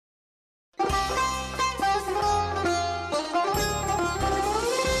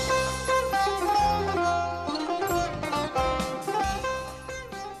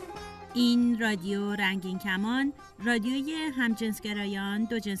این رادیو رنگین کمان، رادیوی همجنسگرایان،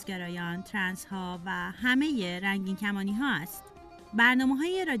 دوجنسگرایان، ترنس ها و همه رنگین کمانی ها است.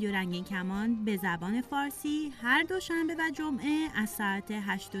 برنامه‌های رادیو رنگین کمان به زبان فارسی هر دوشنبه و جمعه از ساعت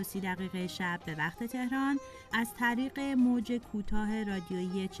 8:30 شب به وقت تهران از طریق موج کوتاه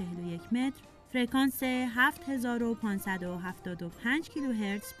رادیویی 41 متر فرکانس 7575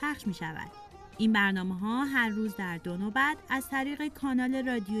 کیلوهرتز پخش می شود. این برنامه‌ها هر روز در 2 نوبت از طریق کانال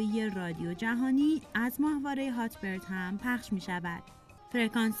رادیویی رادیو جهانی از ماهواره هاتبرد هم پخش می شود.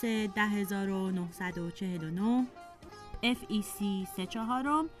 فرکانس 10949 FEC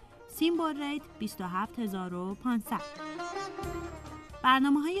 34 سیمبل ریت 27500.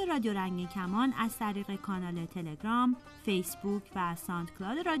 برنامه‌های رادیو رنگین کمان از طریق کانال تلگرام، فیسبوک و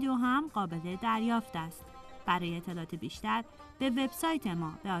ساندکلاد رادیو هم قابل دریافت است. برای اطلاعات بیشتر به وبسایت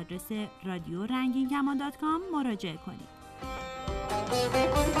ما به آدرس radioranginkman.com مراجعه کنید.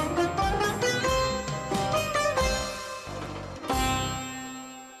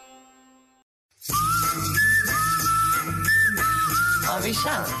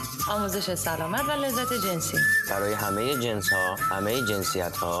 آویشن، آموزش سلامت و لذت جنسی برای همه جنس‌ها، همه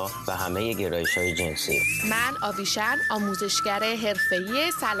جنسیت‌ها و همه گرایش‌های جنسی. من آویشن، آموزشگر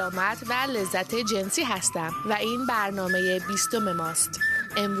حرفه‌ای سلامت و لذت جنسی هستم و این برنامه 20 ماست.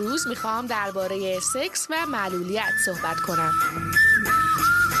 امروز میخوام درباره سکس و معلولیت صحبت کنم.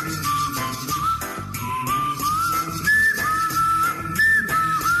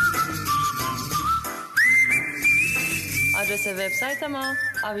 آدرس وبسایت ما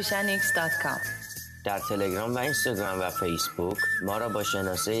avishanx.com. در تلگرام و اینستاگرام و فیسبوک ما را با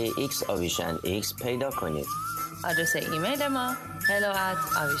شناسه X آویشن X پیدا کنید. آدرس ایمیل ما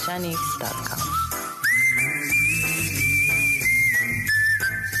hello@avishanx.com.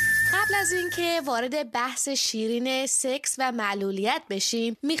 قبل از اینکه وارد بحث شیرین سکس و معلولیت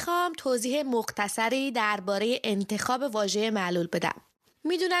بشیم، میخوام توضیح مختصری درباره انتخاب واژه معلول بدم.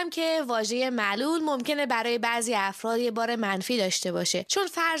 میدونم که واژه معلول ممکنه برای بعضی افراد یه بار منفی داشته باشه، چون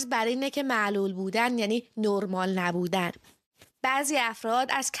فرض بر اینه که معلول بودن یعنی نرمال نبودن. بعضی افراد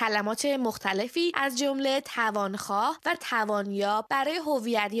از کلمات مختلفی از جمله توانخواه و توانیاب برای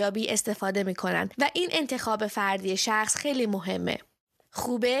هویت‌یابی استفاده میکنن و این انتخاب فردی شخص خیلی مهمه.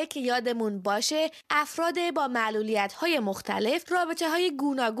 خوبه که یادمون باشه افراد با معلولیت‌های مختلف رابطه‌های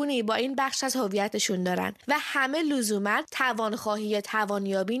گوناگونی با این بخش از هویتشون دارن و همه لزوماً توانخواهی یا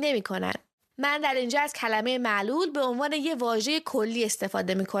توانیابی نمی‌کنن. من در اینجا از کلمه معلول به عنوان یه واژه کلی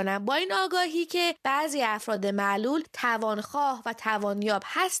استفاده می‌کنم، با این آگاهی که بعضی افراد معلول توانخواه و توانیاب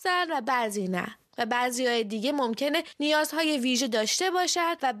هستن و بعضی نه. و بعضی‌های دیگه ممکنه نیازهای ویژه داشته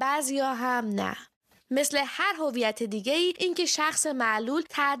باشن و بعضی‌ها هم نه. مثل هر هویت دیگه‌ای این که شخص معلول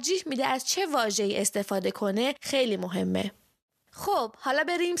ترجیح میده از چه واژه‌ای استفاده کنه خیلی مهمه. خب حالا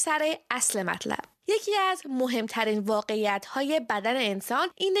بریم سر اصل مطلب. یکی از مهمترین واقعیت‌های بدن انسان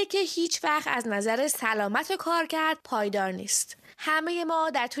اینه که هیچ وقت از نظر سلامت کارکرد پایدار نیست. همه ما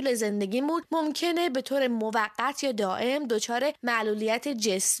در طول زندگیمون ممکنه به طور موقت یا دائم دچار معلولیت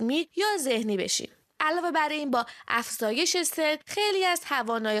جسمی یا ذهنی بشیم. علاوه بر این با افزایش سن خیلی از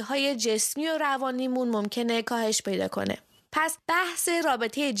توانایی‌های جسمی و روانیمون ممکنه کاهش پیدا کنه. پس بحث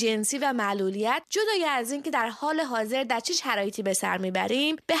رابطه جنسی و معلولیت جدای از این که در حال حاضر در چه شرایطی به سر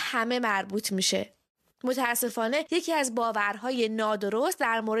میبریم به همه مربوط میشه. متاسفانه یکی از باورهای نادرست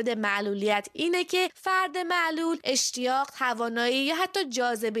در مورد معلولیت اینه که فرد معلول اشتیاق، توانایی یا حتی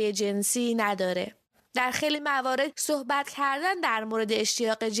جاذبه جنسی نداره. در خیلی موارد صحبت کردن در مورد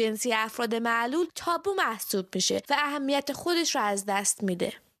اشتیاق جنسی افراد معلول تابو محسوب میشه و اهمیت خودش رو از دست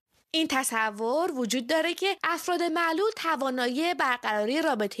میده. این تصور وجود داره که افراد معلول توانایی برقراری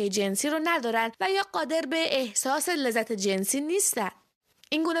رابطه جنسی رو ندارن و یا قادر به احساس لذت جنسی نیستن.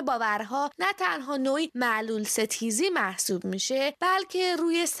 این گونه باورها نه تنها نوعی معلول ستیزی محسوب میشه، بلکه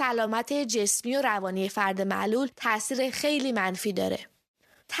روی سلامت جسمی و روانی فرد معلول تاثیر خیلی منفی داره.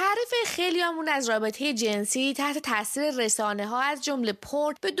 تعریف خیلیامون از رابطه جنسی تحت تاثیر رسانه‌ها از جمله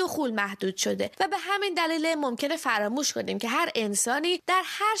پورن به دخول محدود شده و به همین دلیل ممکنه فراموش کنیم که هر انسانی در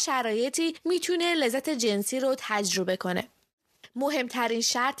هر شرایطی میتونه لذت جنسی رو تجربه کنه. مهمترین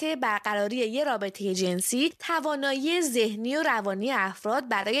شرط برقراری یه رابطه جنسی توانایی ذهنی و روانی افراد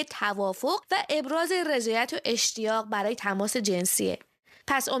برای توافق و ابراز رضایت و اشتیاق برای تماس جنسیه.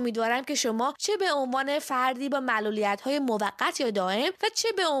 پس امیدوارم که شما چه به عنوان فردی با معلولیت‌های موقت یا دائم و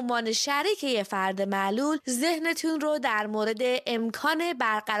چه به عنوان شریک یه فرد معلول ذهنتون رو در مورد امکان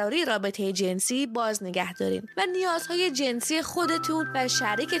برقراری رابطه جنسی باز نگه دارین و نیازهای جنسی خودتون و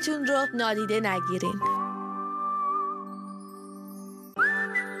شریکتون رو نادیده نگیرین.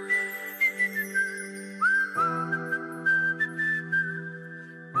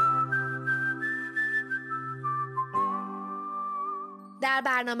 در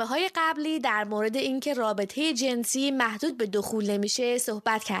برنامه‌های قبلی در مورد اینکه رابطه جنسی محدود به دخول نمیشه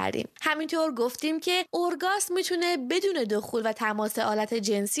صحبت کردیم. همینطور گفتیم که اورگاسم میتونه بدون دخول و تماس آلت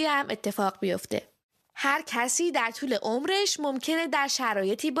جنسی هم اتفاق بیفته. هر کسی در طول عمرش ممکنه در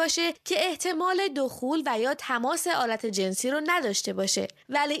شرایطی باشه که احتمال دخول و یا تماس آلت جنسی رو نداشته باشه،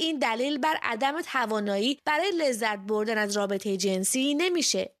 ولی این دلیل بر عدم توانایی برای لذت بردن از رابطه جنسی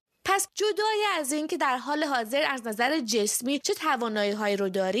نمیشه. پس جدای از این که در حال حاضر از نظر جسمی چه توانایی‌هایی رو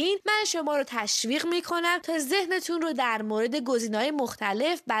دارین، من شما رو تشویق میکنم تا ذهنتون رو در مورد گزینه‌های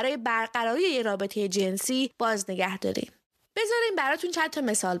مختلف برای برقراری یه رابطه جنسی باز نگه دارین. بذارین براتون چند تا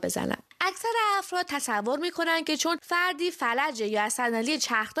مثال بزنم. اکثر افراد تصور میکنن که چون فردی فلجه یا از صندلی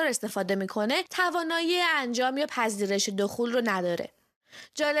چرخدار استفاده میکنه، توانایی انجام یا پذیرش دخول رو نداره.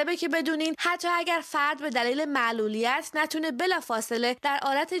 جالبه که بدونین حتی اگر فرد به دلیل معلولیت نتونه بلافاصله در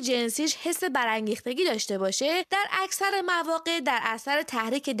آلت جنسیش حس برانگیختگی داشته باشه، در اکثر مواقع در اثر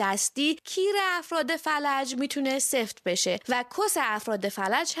تحریک دستی کیر افراد فلج میتونه سفت بشه و کس افراد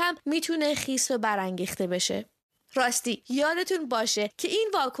فلج هم میتونه خیس و برانگیخته بشه. راستی یادتون باشه که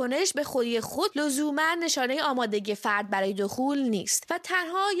این واکنش به خودی خود لزوما نشانه آمادگی فرد برای دخول نیست و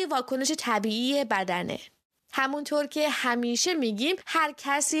تنها یه واکنش طبیعی بدنه. همونطور که همیشه میگیم هر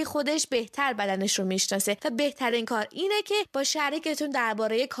کسی خودش بهتر بدنش رو میشناسه و بهترین کار اینه که با شریکتون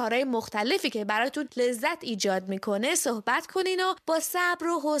درباره کارهای مختلفی که براتون لذت ایجاد میکنه صحبت کنین و با صبر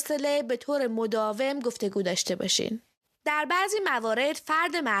و حوصله به طور مداوم گفتگو داشته باشین. در بعضی موارد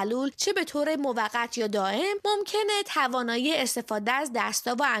فرد معلول چه به طور موقت یا دائم ممکنه توانایی استفاده از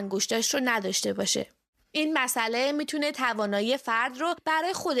دستا و انگشتاش رو نداشته باشه. این مسئله میتونه توانایی فرد رو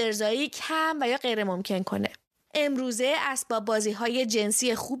برای خودارضایی کم و یا غیر ممکن کنه. امروزه اسباب بازی‌های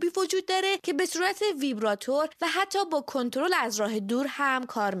جنسی خوبی وجود داره که به صورت ویبراتور و حتی با کنترل از راه دور هم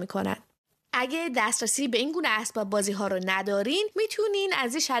کار میکنن. اگه دسترسی به این گونه اسباب بازی‌ها رو ندارین، میتونین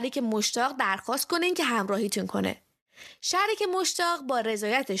از این شریک مشتاق درخواست کنین که همراهیتون کنه. شریک مشتاق با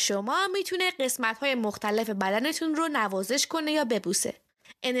رضایت شما میتونه قسمت‌های مختلف بدنتون رو نوازش کنه یا ببوسه.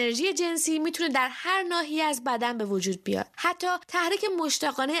 انرژی جنسی میتونه در هر ناحیه از بدن به وجود بیاد. حتی تحریک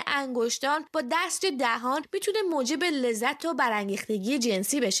مشتاقانه انگشتان با دست یا دهان میتونه موجب لذت و برانگیختگی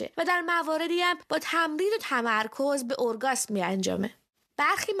جنسی بشه و در مواردی هم با تمرین و تمرکز به ارگاسم میانجامه.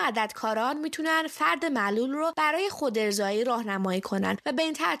 برخی مددکاران میتونن فرد معلول رو برای خودارضایی راهنمایی کنن و به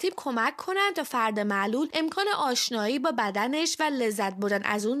این ترتیب کمک کنن تا فرد معلول امکان آشنایی با بدنش و لذت بردن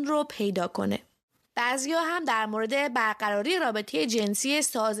از اون رو پیدا کنه. بعضیا هم در مورد برقراری رابطه جنسی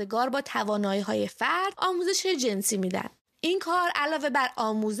سازگار با توانایی‌های فرد آموزش جنسی میدن. این کار علاوه بر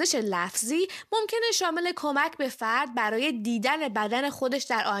آموزش لفظی ممکنه شامل کمک به فرد برای دیدن بدن خودش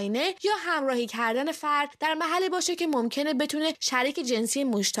در آینه یا همراهی کردن فرد در محلی باشه که ممکنه بتونه شریک جنسی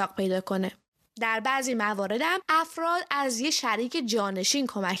مشتاق پیدا کنه. در بعضی موارد هم افراد از یه شریک جانشین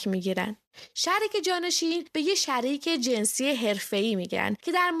کمک میگیرن. شریک جانشین به یه شریک جنسی حرفه‌ای میگن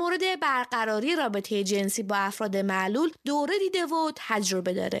که در مورد برقراری رابطه جنسی با افراد معلول دوره دیده و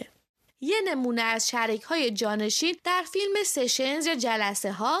تجربه داره. یه نمونه از شریک‌های جانشین در فیلم سشنز یا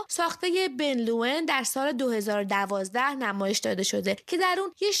جلسه ها ساخته بن لوئن در سال 2012 نمایش داده شده که در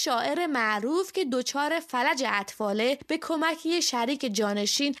اون یه شاعر معروف که دچار فلج اطفاله به کمک یه شریک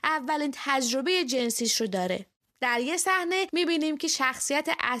جانشین اولین تجربه جنسیش رو داره. در یه صحنه میبینیم که شخصیت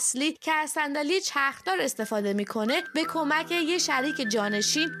اصلی که از صندلی چرخدار استفاده میکنه به کمک یه شریک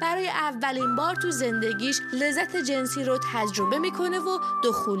جانشین برای اولین بار تو زندگیش لذت جنسی رو تجربه میکنه و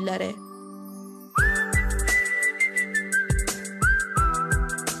دخول داره.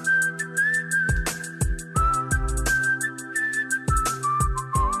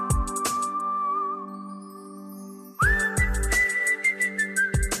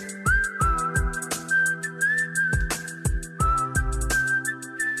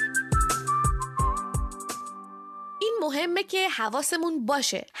 مهمه که حواسمون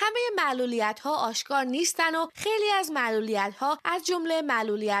باشه. همه معلولیت‌ها آشکار نیستن و خیلی از معلولیت‌ها از جمله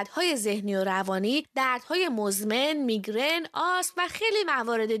معلولیت‌های ذهنی و روانی، دردهای مزمن، میگرن، آسم و خیلی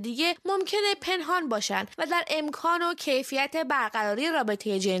موارد دیگه ممکنه پنهان باشن و در امکان و کیفیت برقراری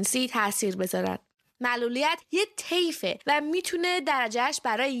رابطه جنسی تأثیر بذارن. معلولیت یه طیفه و میتونه درجهش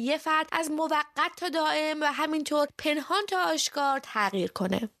برای یه فرد از موقت تا دائم و همینطور پنهان تا آشکار تغییر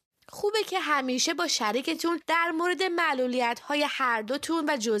کنه. خوبه که همیشه با شریکتون در مورد معلولیت‌های هر دوتون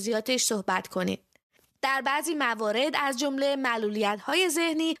و جزئیاتش صحبت کنید. در بعضی موارد از جمله معلولیت‌های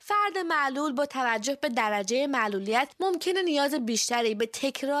ذهنی، فرد معلول با توجه به درجه معلولیت ممکنه نیاز بیشتری به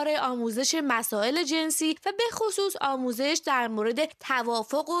تکرار آموزش مسائل جنسی و به خصوص آموزش در مورد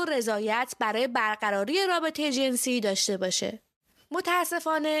توافق و رضایت برای برقراری رابطه جنسی داشته باشه.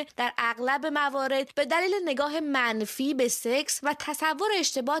 متاسفانه در اغلب موارد به دلیل نگاه منفی به سکس و تصور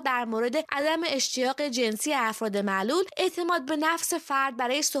اشتباه در مورد عدم اشتیاق جنسی افراد معلول، اعتماد به نفس فرد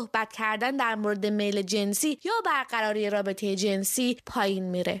برای صحبت کردن در مورد میل جنسی یا برقراری رابطه جنسی پایین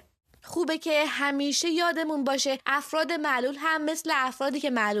میره. خوبه که همیشه یادمون باشه افراد معلول هم مثل افرادی که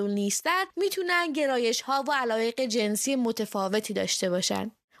معلول نیستن میتونن گرایش‌ها و علایق جنسی متفاوتی داشته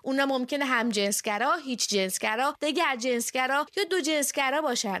باشن. اونا ممکنه هم جنسگرا، هیچ جنسگرا، دگر جنسگرا یا دو جنسگرا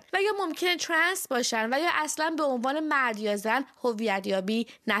باشن و یا ممکنه ترنس باشن و یا اصلا به عنوان مرد یا زن هویت یابی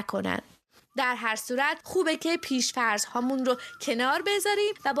نکنن. در هر صورت خوبه که پیش‌فرض هامون رو کنار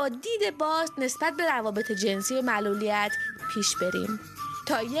بذاریم و با دید باز نسبت به روابط جنسی و معلولیت پیش بریم.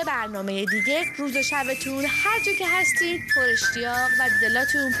 تا یه برنامه دیگه، روز و شبتون هر جا که هستید پر اشتیاق و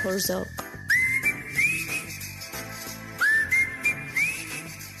دلاتون پرذوق.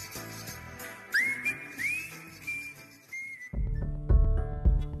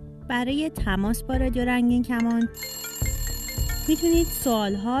 برای تماس با رادیو رنگین کمان میتونید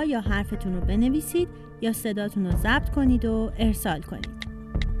سوالها یا حرفتون رو بنویسید یا صداتون رو ضبط کنید و ارسال کنید.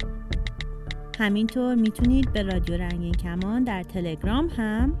 همینطور میتونید به رادیو رنگین کمان در تلگرام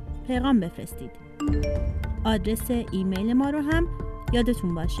هم پیغام بفرستید. آدرس ایمیل ما رو هم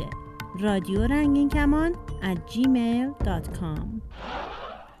یادتون باشه: رادیو رنگین کمان @gmail.com.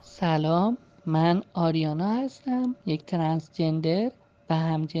 سلام، من آریانا هستم، یک ترنسجندر و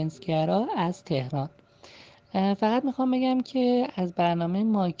همجنسگرا از تهران. فقط میخوام بگم که از برنامه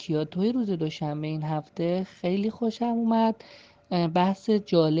ماکیاتوی روز دوشنبه این هفته خیلی خوشم اومد. بحث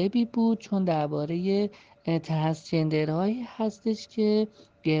جالبی بود چون درباره ترنسجندرهایی هستش که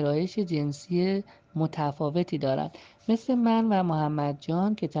گرایش جنسی متفاوتی دارن، مثل من و محمد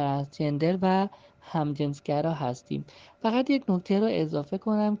جان که ترنسجندر و همجنسگرا هستیم. فقط یک نکته رو اضافه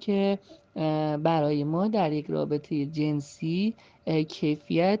کنم که برای ما در یک رابطه جنسی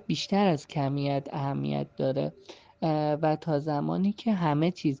کیفیت بیشتر از کمیت اهمیت داره و تا زمانی که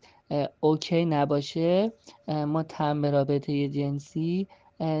همه چیز اوکی نباشه ما تن به رابطه جنسی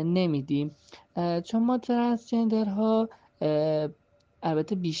نمیدیم. چون ما ترنسجندرها،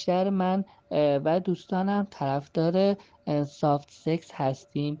 البته بیشتر من و دوستانم طرفدار سافت سکس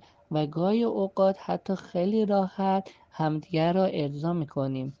هستیم و گاهی اوقات حتی خیلی راحت همدیگر را ارضا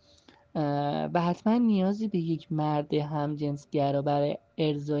میکنیم و حتما نیازی به یک مرد همجنسگرا برای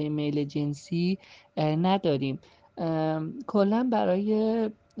ارضای میل جنسی نداریم. کلا برای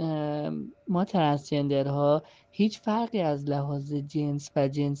ما ترنسجندرها هیچ فرقی از لحاظ جنس و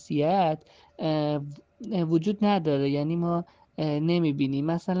جنسیت وجود نداره، یعنی ما نمیبینیم.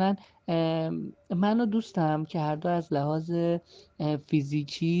 مثلا من و دوستم که هر دو از لحاظ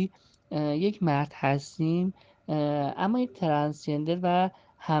فیزیکی یک مرد هستیم اما یک ترنسجندر و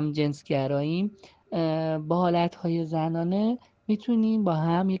همجنسگراییم، با حالتهای زنانه میتونیم با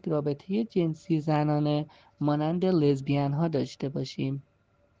هم یک رابطه جنسی زنانه مانند لزبیان ها داشته باشیم.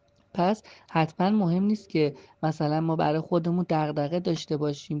 پس حتما مهم نیست که مثلا ما برای خودمون دغدغه داشته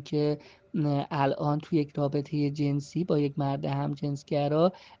باشیم که الان توی یک رابطه جنسی با یک مرد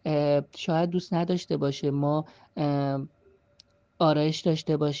همجنسگرا شاید دوست نداشته باشه ما آرایش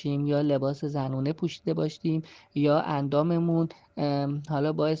داشته باشیم یا لباس زنونه پوشیده باشیم یا انداممون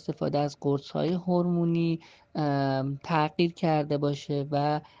حالا با استفاده از قرص‌های هورمونی تغییر کرده باشه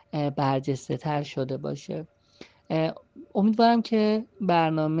و برجسته تر شده باشه. امیدوارم که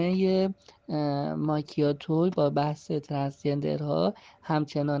برنامه ماکیاتو با بحث ترنسجندرها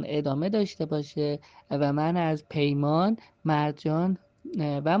همچنان ادامه داشته باشه و من از پیمان، مرجان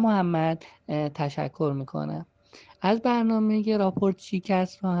و محمد تشکر میکنم. از برنامه راپورت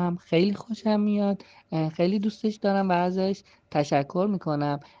شیکست رو هم خیلی خوشم میاد، خیلی دوستش دارم و ازش تشکر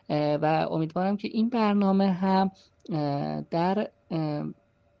میکنم و امیدوارم که این برنامه هم در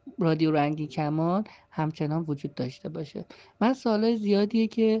رادیو رنگین کمان همچنان وجود داشته باشه. من سالهای زیادیه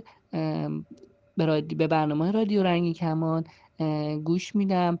که به برنامه رادیو رنگین کمان گوش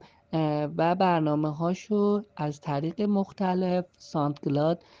میدم و برنامه هاشو از طریق مختلف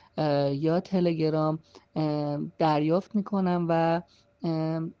ساندکلاد یا تلگرام دریافت میکنم و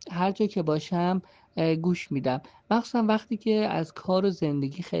هر جا که باشم گوش میدم، مخصوصا وقتی که از کار و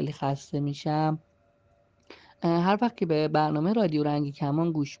زندگی خیلی خسته میشم. هر وقت که به برنامه رادیو رنگین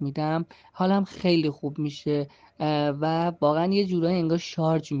کمان گوش میدم حالم خیلی خوب میشه و واقعا یه جورایی انگار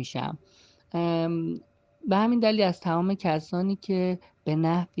شارژ میشم. به همین دلیل از تمام کسانی که به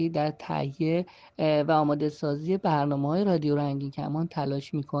نحوی در تهیه و آماده سازی برنامه‌های رادیو رنگین کمان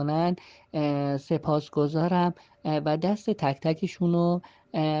تلاش میکنن سپاسگزارم و دست تک تکشون رو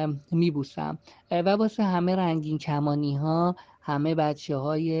میبوسم و واسه همه رنگین کمانی ها، همه بچه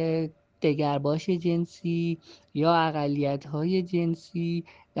های دگرباش جنسی یا اقلیت‌های جنسی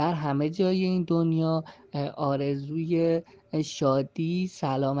در همه جای این دنیا آرزوی شادی،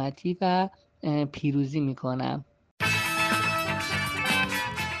 سلامتی و پیروزی می‌کنم.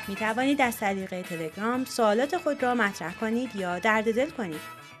 می توانید از طریق تلگرام سوالات خود را مطرح کنید یا درد دل کنید.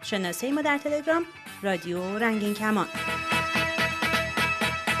 شناسه ما در تلگرام رادیو رنگین کمان.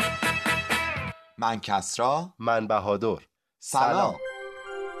 من کسرا. من بهادر. سلام.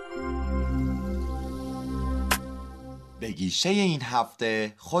 به گیشه این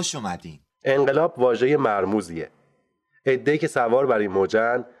هفته خوش اومدین. انقلاب واژه مرموزیه. عده‌ای که سوار بر این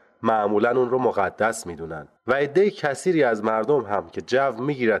موجن معمولاً اون رو مقدس میدونن و عده کثیری از مردم هم که جو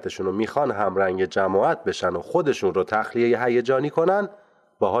میگیرتشون و میخوان همرنگ جماعت بشن و خودشون رو تخلیه هیجانی کنن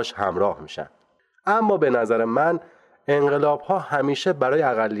باهاش همراه میشن. اما به نظر من انقلاب ها همیشه برای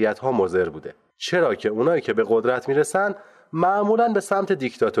اقلیت ها مضر بوده، چرا که اونایی که به قدرت میرسن معمولاً به سمت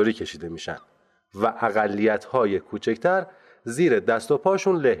دیکتاتوری کشیده میشن و اقلیت های کوچکتر زیر دست و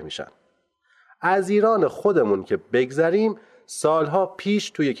پاشون له میشن. از ایران خودمون که بگذریم، سالها پیش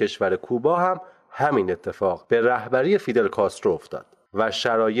توی کشور کوبا هم همین اتفاق به رهبری فیدل کاسترو افتاد و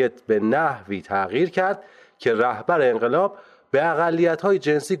شرایط به نحوی تغییر کرد که رهبر انقلاب به اقلیت‌های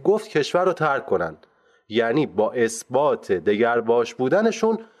جنسی گفت کشور رو ترک کنن، یعنی با اثبات دگرباش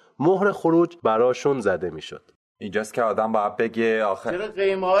بودنشون مهر خروج براشون زده میشد. اینجاست که آدم باید بگه آخه چرا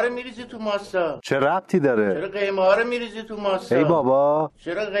قیمه ها رو میریزی تو ماستا؟ چه ربطی داره؟ چرا قیمه ها رو میریزی تو ماستا؟ ای بابا،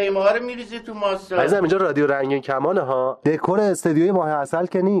 چرا قیمه ها رو میریزی تو ماستا؟ عزیزم اینجا رادیو رنگین کمانه ها، دکور استدیوی ماه عسل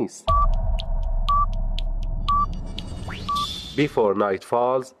که نیست. Before Night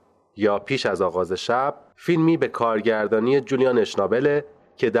Falls یا پیش از آغاز شب فیلمی به کارگردانی جولیان اشنابله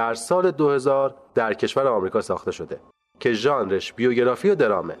که در سال 2000 در کشور آمریکا ساخته شده که ژانرش بیوگرافی و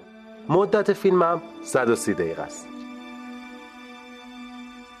درامه. مدت فیلم هم 130 دقیقه است.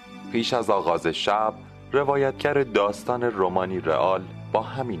 پیش از آغاز شب روایتگر داستان رمانی رئال با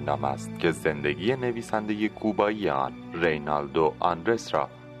همین نام است که زندگی نویسنده کوبایی آن رینالدو آندرس را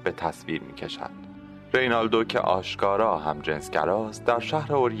به تصویر می کشد. رینالدو که آشکارا همجنسگراست در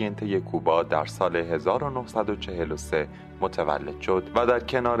شهر اورینته کوبا در سال 1943 متولد شد و در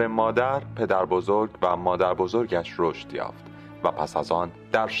کنار مادر، پدر بزرگ و مادر بزرگش رشد یافت و پس از آن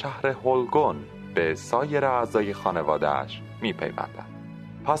در شهر هولگون به سایر اعضای خانواده‌اش می‌پیوندد.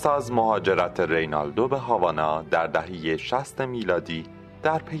 پس از مهاجرت رینالدو به هاوانا در دهه 60 میلادی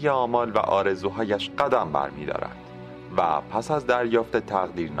در پی آمال و آرزوهایش قدم برمی‌دارد و پس از دریافت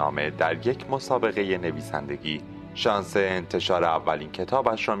تقدیرنامه در یک مسابقه نویسندگی شانس انتشار اولین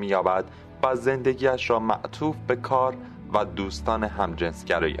کتابش را می‌یابد و زندگیش را معطوف به کار و دوستان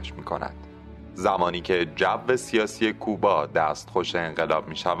همجنسگرایش می‌کند. زمانی که جو سیاسی کوبا دستخوش انقلاب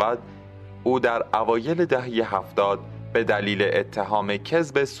می شود، او در اوایل دهه 70 به دلیل اتهام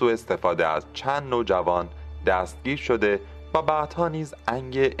کذب سوء استفاده از چند نوجوان دستگیر شده و بعدها نیز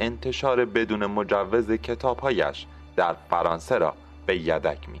انگ انتشار بدون مجوز کتابهایش در فرانسه را به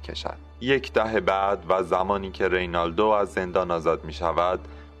یدک می کشد. یک دهه بعد و زمانی که رینالدو از زندان آزاد می شود،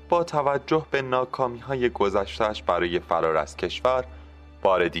 با توجه به ناکامی‌های گذشته‌اش برای فرار از کشور،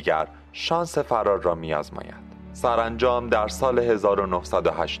 بار دیگر شانس فرار را می‌آزماید. سرانجام در سال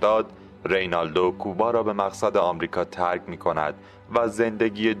 1980 رینالدو کوبا را به مقصد آمریکا ترک می‌کند و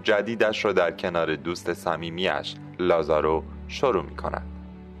زندگی جدیدش را در کنار دوست صمیمی‌اش لازارو شروع می‌کند.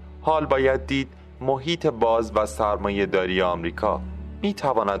 حال باید دید محیط باز و سرمایه‌داری آمریکا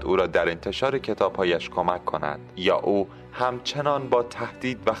می‌تواند او را در انتشار کتاب‌هایش کمک کند یا او همچنان با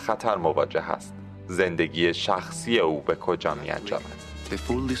تهدید و خطر مواجه است. زندگی شخصی او به کجا می‌انجامد؟ The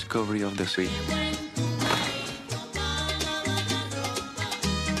full discovery of the sea.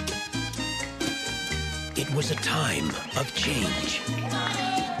 It was a time of change,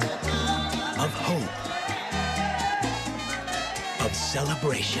 of hope, of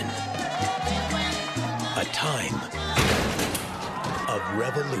celebration, a time of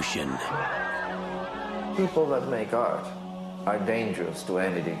revolution. People that make art are dangerous to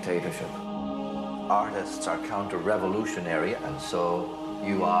any dictatorship. Artists are counter-revolutionary, and so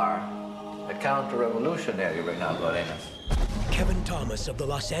you are a counter-revolutionary, Reinaldo Arenas. Kevin Thomas of the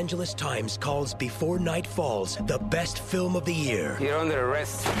Los Angeles Times calls Before Night Falls the best film of the year. You're under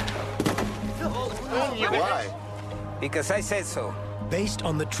arrest. Why? Because I said so. Based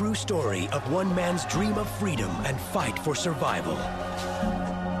on the true story of one man's dream of freedom and fight for survival.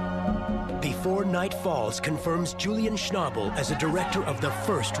 Before Night Falls confirms Julian Schnabel as a director of the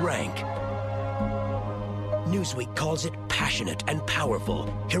first rank. Newsweek calls it passionate and powerful,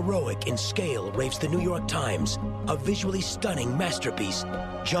 heroic in scale, raves the New York Times. A visually stunning masterpiece.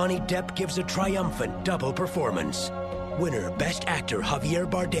 Johnny Depp gives a triumphant double performance. Winner Best Actor Javier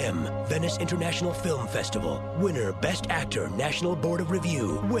Bardem, Venice International Film Festival. Winner Best Actor, National Board of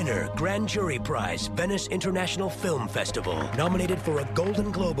Review. Winner Grand Jury Prize, Venice International Film Festival. Nominated for a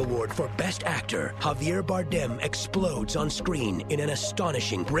Golden Globe Award for Best Actor, Javier Bardem explodes on screen in an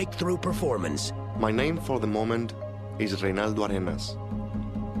astonishing breakthrough performance. My name for the moment is Reinaldo Arenas.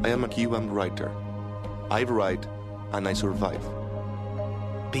 I am a Cuban writer. I write and I survive.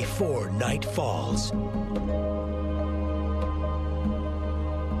 Before Night Falls.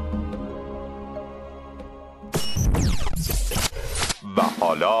 و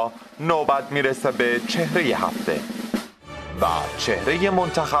حالا نوبت میرسه به چهره هفته و چهره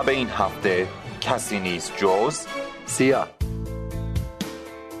منتخب این هفته کسی نیست جز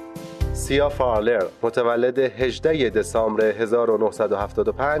سیا فارلر، متولد 18 دسامبر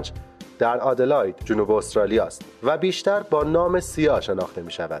 1975 در آدلاید جنوب استرالیا است و بیشتر با نام سیا شناخته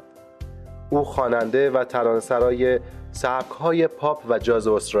می شود. او خواننده و ترانه‌سرای سبک‌های پاپ و جاز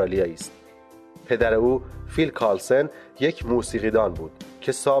استرالیایی است. پدر او فیل کالسن یک موسیقیدان بود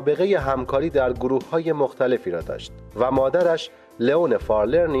که سابقه همکاری در گروه‌های مختلفی را داشت و مادرش لئون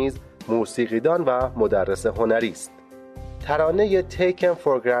فارلر نیز موسیقیدان و مدرس هنری است. ترانه Taken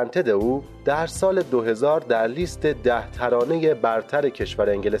for Granted او در سال 2000 در لیست 10 ترانه برتر کشور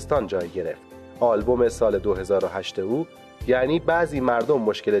انگلستان جای گرفت. آلبوم سال 2008 او یعنی بعضی مردم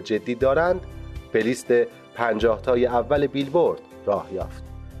مشکل جدی دارند به لیست 50 تای اول بیلبورد راه یافت.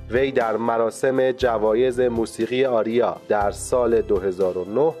 وی در مراسم جوایز موسیقی آریا در سال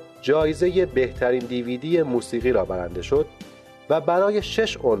 2009 جایزه بهترین دیویدی موسیقی را برنده شد و برای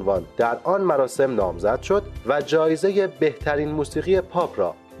 6 عنوان در آن مراسم نامزد شد و جایزه بهترین موسیقی پاپ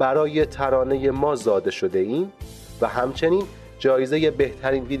را برای ترانه ما زاده شده ایم و همچنین جایزه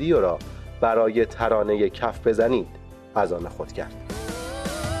بهترین ویدیو را برای ترانه کف بزنید از آن خود کرد.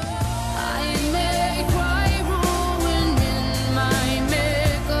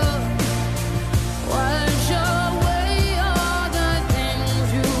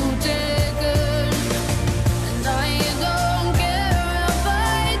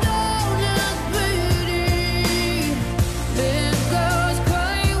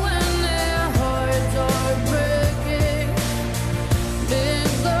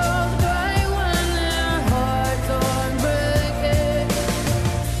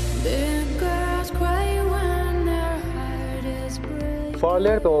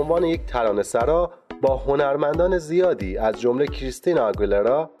 فارلر به عنوان یک ترانه‌سرا با هنرمندان زیادی از جمله کریستینا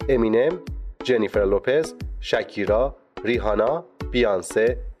آگویلرا، امینم، جنیفر لوپز، شکیرا، ریهانا،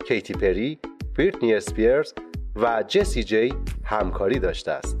 بیانسه، کیتی پری، بریتنی اسپیرز و جسی جی همکاری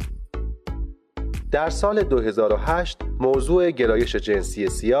داشته است. در سال 2008 موضوع گرایش جنسی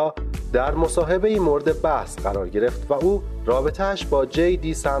سیا در مصاحبه‌ای مورد بحث قرار گرفت و او رابطه‌اش با جی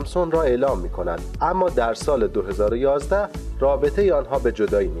دی سامسون را اعلام می‌کند، اما در سال 2011 رابطه آنها به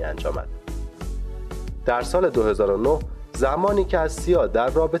جدایی می‌انجامد. در سال 2009 زمانی که از سیا در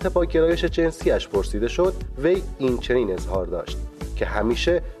رابطه با گرایش جنسیش پرسیده شد، وی این چنین اظهار داشت که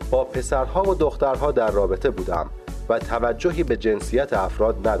همیشه با پسرها و دخترها در رابطه بودم و توجهی به جنسیت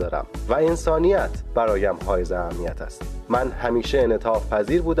افراد ندارم و انسانیت برایم حائز اهمیت است. من همیشه انعطاف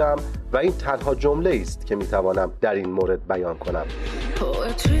پذیر بودم و این تنها جمله است که میتوانم در این مورد بیان کنم.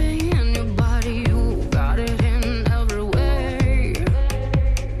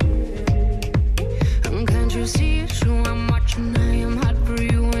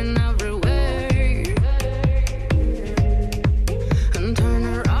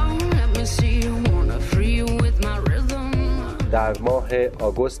 در ماه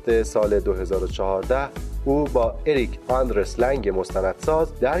آگوست سال 2014 او با اریک آندرس لنگ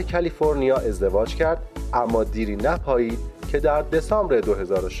مستندساز در کالیفرنیا ازدواج کرد، اما دیری نپایید که در دسامبر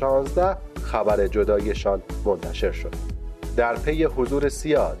 2016 خبر جداییشان منتشر شد. در پی حضور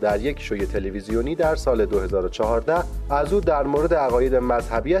سیا در یک شوی تلویزیونی در سال 2014 از او در مورد عقاید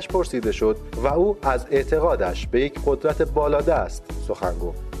مذهبیش پرسیده شد و او از اعتقادش به یک قدرت بالادست سخن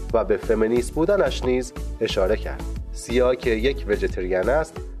گفت و به فمینیست بودنش نیز اشاره کرد. سیا که یک ویژیتریان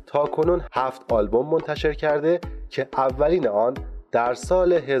است تا کنون 7 آلبوم منتشر کرده که اولین آن در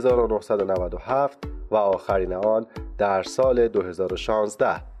سال 1997 و آخرین آن در سال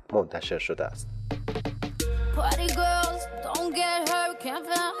 2016 منتشر شده است.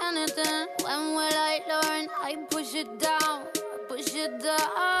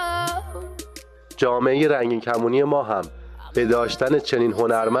 جامعه رنگین کمونی ما هم به داشتن چنین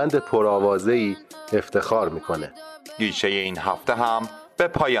هنرمند پرآوازه‌ای افتخار میکنه. گیشه این هفته هم به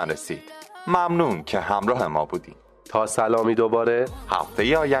پایان رسید. ممنون که همراه ما بودیم. تا سلامی دوباره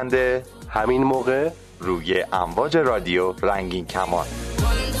هفته آینده همین موقع روی امواج رادیو رنگین کمان.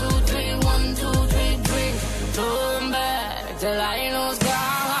 till I lose God.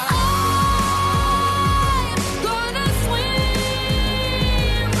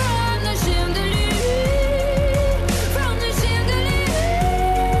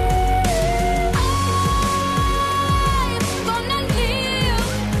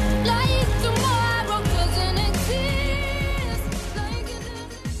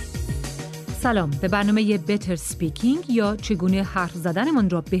 سلام، به برنامه بهتر سپیکینگ یا چگونه حرف زدنمان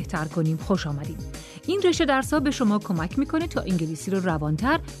را بهتر کنیم خوش آمدید. این رشته درس‌ها به شما کمک می‌کنه تا انگلیسی رو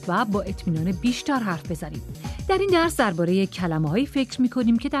روانتر و با اطمینان بیشتر حرف بزنید. در این درس درباره کلمه‌هایی فکر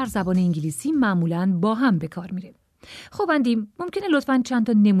می‌کنیم که در زبان انگلیسی معمولاً با هم به کار میره. خب اندی، ممکنه لطفاً چند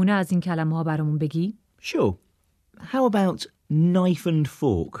تا نمونه از این کلمه‌ها برامون بگی؟ Sure. How about knife and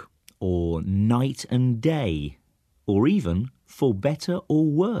fork or night and day or even for better or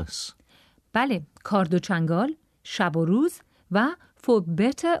worse? بله، کارد و چنگال، شب و روز و for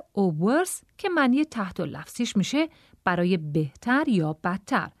better or worse که معنی تحت لفظیش میشه برای بهتر یا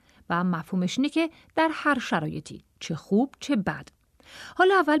بدتر و مفهومش اینه که در هر شرایطی، چه خوب چه بد.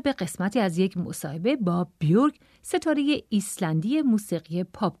 حالا اول به قسمتی از یک مصاحبه با بیورگ، ستاره ایسلندی موسیقی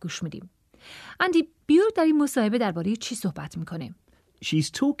پاپ گوش میدیم. اندی، بیورگ در این مصاحبه درباره چی صحبت میکنه؟ She's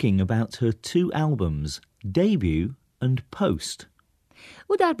talking about her two albums, Debut and Post.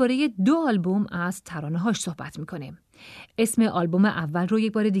 او درباره 2 آلبوم از ترانه‌هاش صحبت میکنه. اسم آلبوم اول رو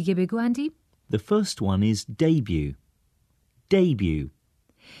یک بار دیگه بگو اندی. The first one is Debut. Debut.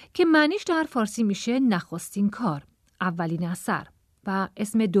 که معنیش در فارسی میشه نخستین کار، اولین اثر. و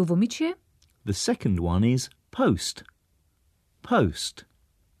اسم دومی چیه؟ The second one is Post. Post.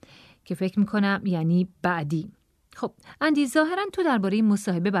 که فکر میکنم یعنی بعدی. خب اندی، ظاهراً تو درباره این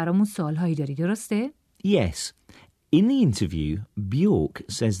مصاحبه برامون سوالهایی داری، درسته؟ Yes. In the interview, Bjork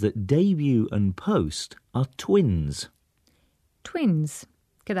says that Debut and Post are twins. Twins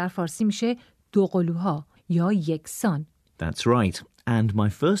که در فارسی میشه دو قلوها یا یکسان. That's right. And my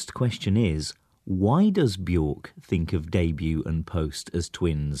first question is, why does Bjork think of Debut and Post as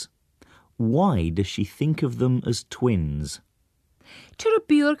twins? Why does she think of them as twins? چرا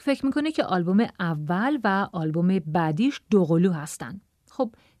بیورک فکر میکنه که آلبوم اول و آلبوم بعدیش دو قلو هستن؟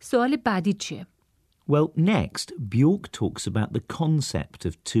 خب سوال بعدی چیه؟ Well, next, Bjork talks about the concept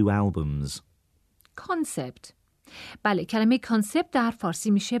of two albums. Concept. بله، کلمه concept در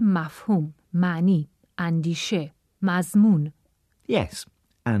فارسی میشه مفهوم، معنی، اندیشه، مضمون. Yes,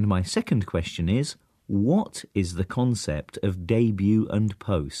 and my second question is, what is the concept of Debut and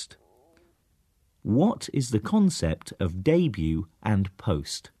Post? What is the concept of Debut and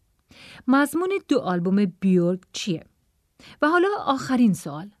Post? مضمون 2 آلبوم بیورک چیه؟ و حالا آخرین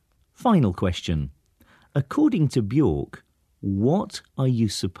سوال. Final question. According to Bjork, what are you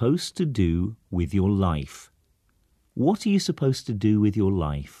supposed to do with your life? What are you supposed to do with your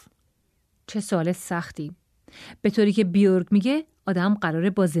life? چه سوال سختی. به طوری که بیورک میگه آدم قراره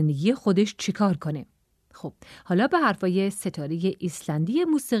با زندگی خودش چیکار کنه. خب حالا به حرفای ستاره ایسلندی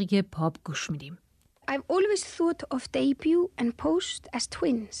موسیقی پاپ گوش میدیم. I've always thought of Debut and Post as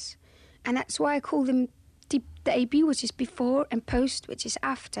twins. And that's why I call them Debut, which is before, and Post, which is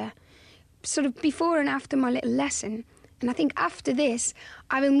after. Sort of before and after my little lesson. And I think after this,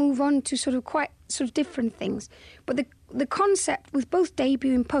 I will move on to sort of quite sort of different things. But the concept with both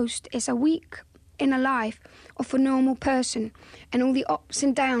Debut and Post is a week in a life of a normal person and all the ups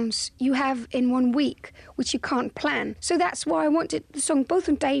and downs you have in one week, which you can't plan. So that's why I wanted the song, both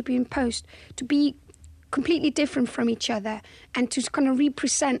on Debut and Post, to be completely different from each other and to kind of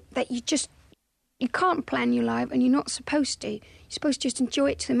represent that you can't plan your life and you're not supposed to. You're supposed to just enjoy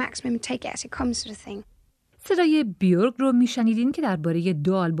it to the maximum and take it as it comes, sort of thing. صدای بیورگ رو میشنیدین که درباره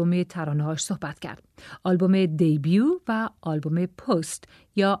 2 آلبوم ترانه‌هاش صحبت کرد. آلبوم دیبیو و آلبوم پست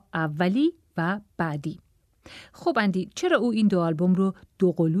یا اولی و بعدی. خب اندی، چرا او این 2 آلبوم رو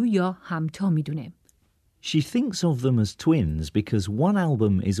دو قلو یا همتا میدونه؟ She thinks of them as twins because one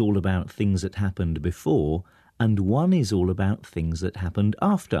album is all about things that happened before and one is all about things that happened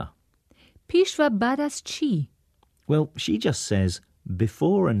after. پیش و بعد از چی؟ Well, she just says,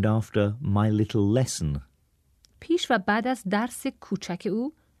 before and after my little lesson. پیش و بعد از درس کوچک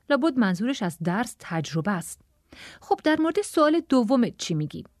او، لابد منظورش از درس تجربه است. خب در مورد سوال دومت چی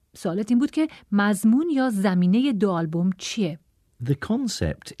میگی؟ سوالت این بود که مضمون یا زمینه 2 آلبوم چیه؟ The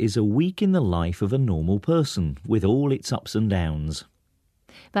concept is a week in the life of a normal person with all its ups and downs.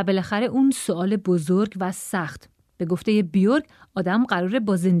 و بالاخره اون سوال بزرگ و سخت. به گفته بیورگ آدم قراره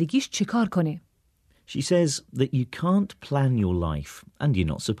با زندگیش چیکار کنه؟ She says that you can't plan your life and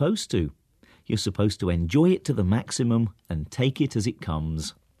you're not supposed to. You're supposed to enjoy it to the maximum and take it as it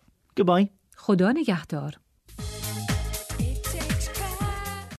comes. Goodbye. خدا نگهدار.